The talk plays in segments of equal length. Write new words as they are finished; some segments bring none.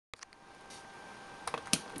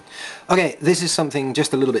Okay, this is something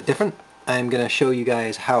just a little bit different. I'm going to show you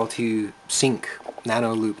guys how to sync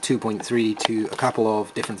Nanoloop 2.3 to a couple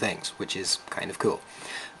of different things, which is kind of cool.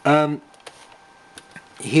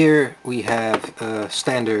 Here we have a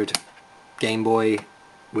standard Game Boy,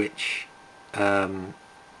 which you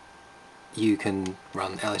can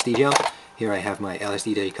run LSDJ on. Here I have my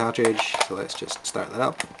LSDJ cartridge, so let's just start that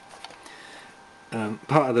up.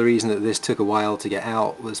 Part of the reason that this took a while to get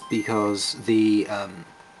out was because the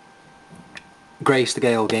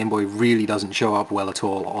grayscale Game Boy really doesn't show up well at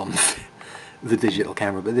all on the digital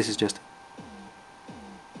camera, but this is just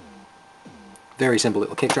very simple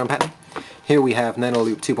little kick drum pattern. Here we have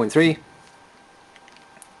Nanoloop 2.3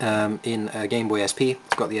 in a Game Boy SP.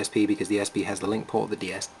 It's got the SP because the SP has the link port, the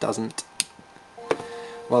DS doesn't.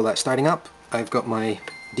 While that's starting up, I've got my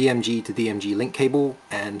DMG to DMG link cable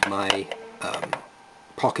and my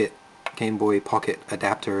pocket, Game Boy Pocket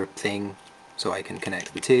adapter thing, so I can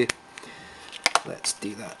connect the two. Let's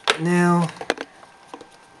do that now.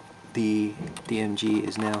 The DMG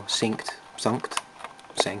is now synced,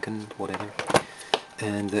 sunken, whatever.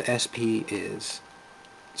 And the SP is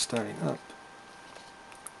starting up.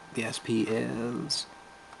 The SP is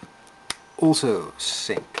also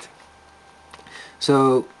synced.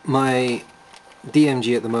 So my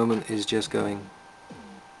DMG at the moment is just going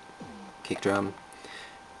kick drum.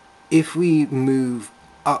 If we move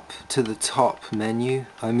up to the top menu,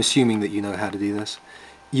 I'm assuming that you know how to do this,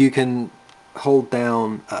 you can hold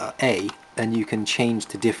down A and you can change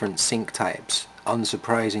to different sync types.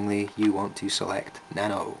 Unsurprisingly, you want to select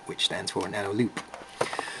Nano, which stands for Nanoloop.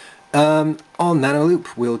 On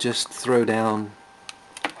Nanoloop, we'll just throw down...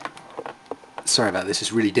 Sorry about this,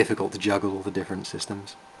 it's really difficult to juggle all the different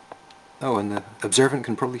systems. Oh, and the observant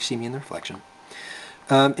can probably see me in the reflection.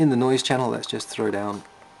 In the noise channel, let's just throw down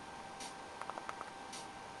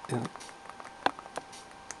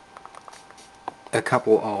a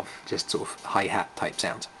couple of just sort of hi-hat type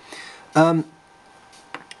sounds.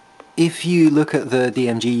 If you look at the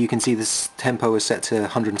DMG, you can see this tempo is set to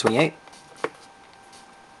 128.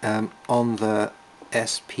 On the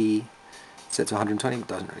SP, it's set to 120, it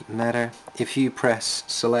doesn't really matter. If you press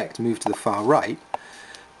select, move to the far right,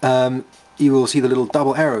 you will see the little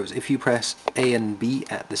double arrows. If you press A and B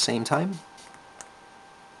at the same time,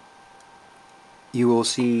 you will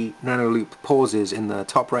see Nanoloop pauses in the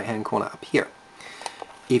top right hand corner up here.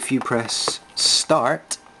 If you press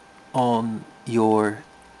start on your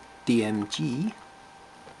DMG,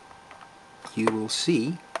 you will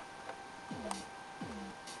see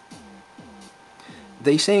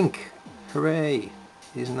they sync. Hooray!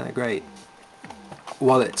 Isn't that great?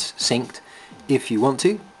 While it's synced, if you want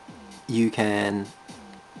to, you can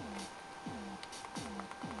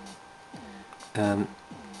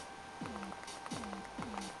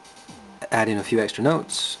add in a few extra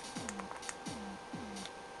notes.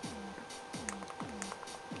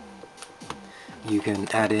 You can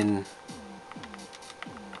add in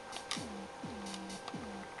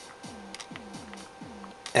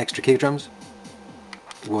extra kick drums,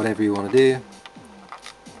 whatever you want to do.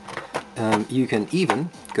 You can even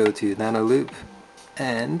go to Nanoloop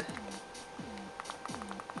and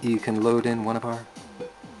you can load in one of our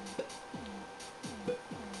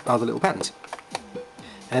other little patterns.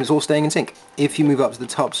 And it's all staying in sync. If you move up to the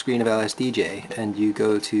top screen of LSDJ and you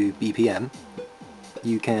go to BPM,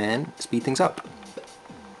 you can speed things up.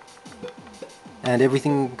 And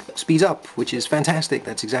everything speeds up, which is fantastic.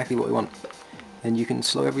 That's exactly what we want. And you can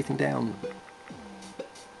slow everything down.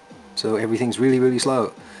 So everything's really, really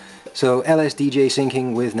slow. So LSDJ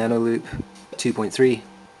syncing with Nanoloop 2.3,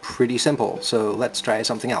 pretty simple. So let's try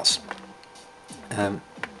something else. If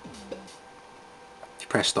you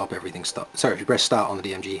press stop, everything stops. Sorry, if you press start on the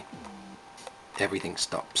DMG, everything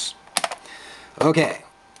stops. Okay.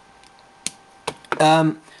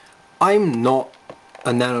 I'm not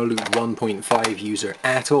a Nanoloop 1.5 user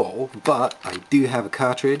at all, but I do have a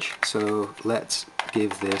cartridge, so let's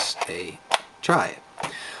give this a try.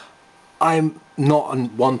 I'm not a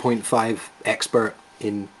 1.5 expert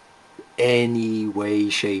in any way,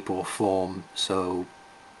 shape or form, so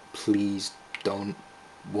please don't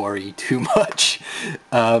worry too much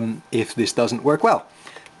if this doesn't work well.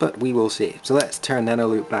 But we will see. So let's turn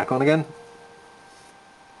Nanoloop back on again.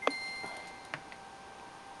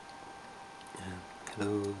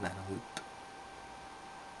 Hello, Nanoloop.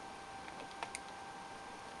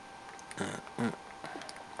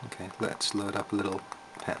 Okay, let's load up a little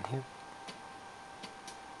pattern here.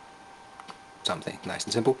 Something nice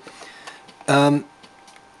and simple.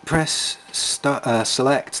 Press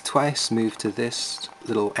select twice, move to this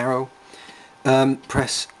little arrow,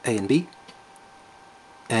 press A and B,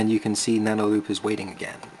 and you can see Nanoloop is waiting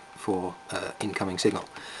again for incoming signal.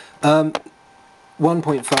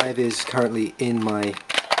 1.5 is currently in my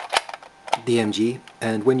DMG,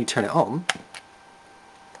 and when you turn it on,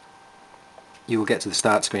 you will get to the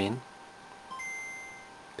start screen.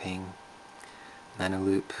 Ping,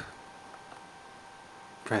 Nanoloop,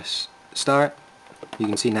 press start. You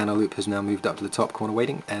can see Nanoloop has now moved up to the top corner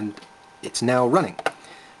waiting, and it's now running.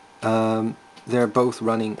 They're both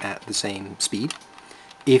running at the same speed.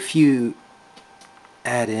 If you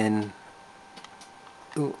add in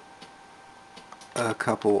a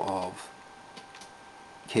couple of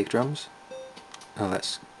kick drums, oh,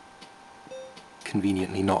 that's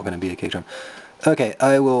conveniently not going to be a kick drum. Okay,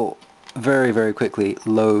 I will very, very quickly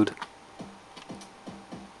load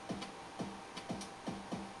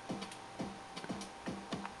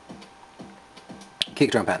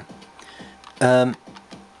kick drum pattern.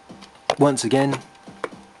 Once again,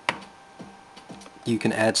 you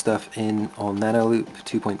can add stuff in on Nanoloop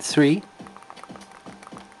 2.3.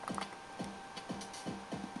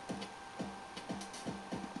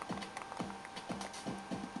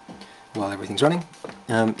 while everything's running.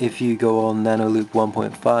 If you go on Nanoloop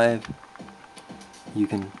 1.5, you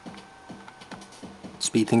can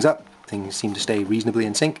speed things up. Things seem to stay reasonably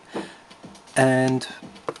in sync. And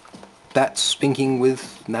that's syncing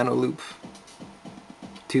with Nanoloop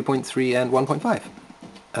 2.3 and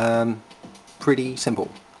 1.5. Pretty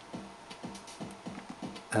simple.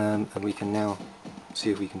 And we can now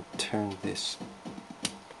see if we can turn this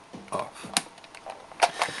off.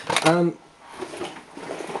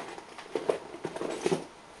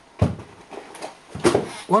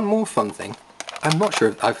 One more fun thing. I'm not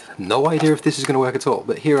sure, I've no idea if this is going to work at all,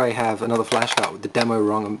 but here I have another flashcart with the demo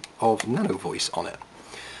rung of Nanovoice on it.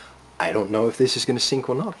 I don't know if this is going to sync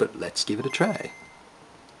or not, but let's give it a try.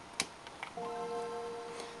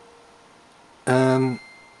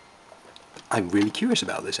 I'm really curious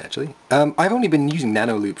about this actually. I've only been using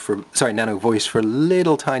Nanovoice for a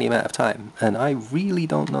little tiny amount of time, and I really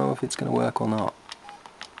don't know if it's going to work or not.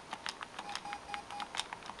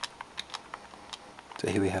 So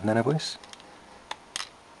here we have Nanovoice.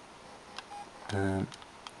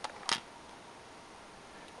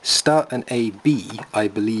 Start and AB, I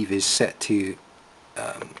believe, is set to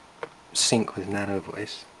sync with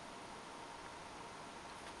Nanovoice.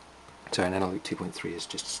 Sorry, Nanoloop 2.3 is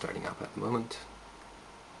just starting up at the moment.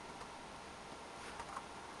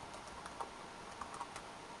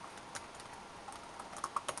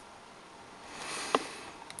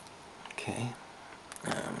 Okay.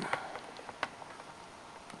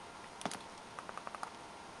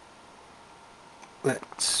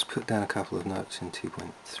 Let's put down a couple of notes in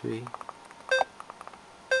 2.3.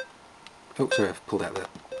 Oh, sorry, I've pulled out the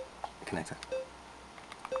connector.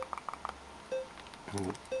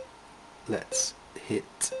 And let's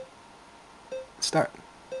hit start.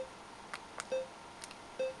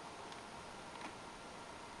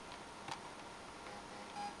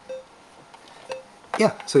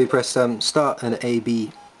 Yeah, so you press start and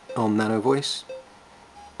AB on Nanovoice,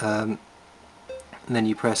 and then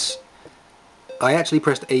you press. I actually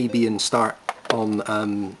pressed AB and start on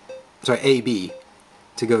AB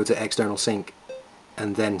to go to external sync,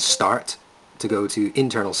 and then start to go to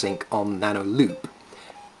internal sync on Nanoloop,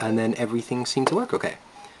 and then everything seemed to work okay.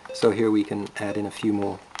 So here we can add in a few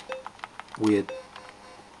more weird,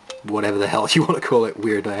 whatever the hell you want to call it,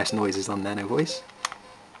 weird ass noises on Nanovoice.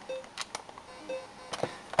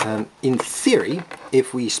 In theory,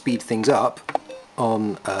 if we speed things up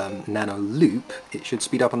on Nanoloop, it should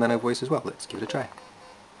speed up on Nanovoice as well. Let's give it a try.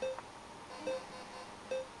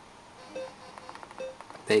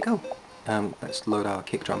 There you go. Let's load our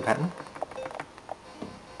kick drum pattern.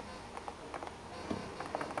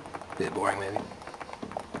 Bit boring maybe.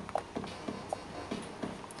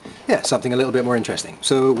 Yeah, something a little bit more interesting.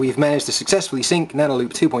 So we've managed to successfully sync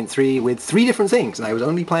Nanoloop 2.3 with 3 different things, and I was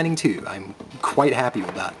only planning 2. I'm quite happy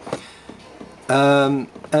with that.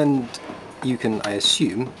 And you can, I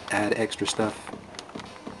assume, add extra stuff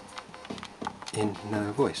in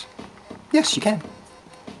Nanovoice. Yes, you can.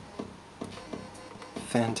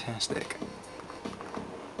 Fantastic.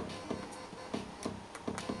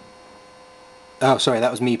 Oh, sorry,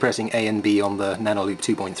 that was me pressing A and B on the Nanoloop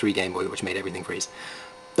 2.3 Game Boy, which made everything freeze.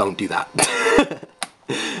 Don't do that.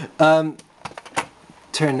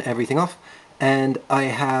 Turn everything off, and I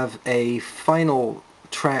have a final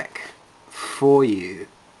track for you,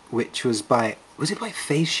 which was by, was it by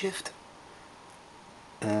Phase Shift?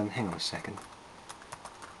 Hang on a second.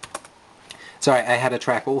 Sorry, I had a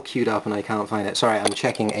track all queued up and I can't find it. Sorry, I'm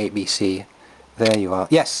checking ABC. There you are.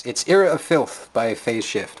 Yes, it's Era of Filth by Phase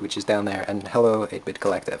Shift, which is down there, and hello 8-Bit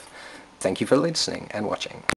Collective. Thank you for listening and watching.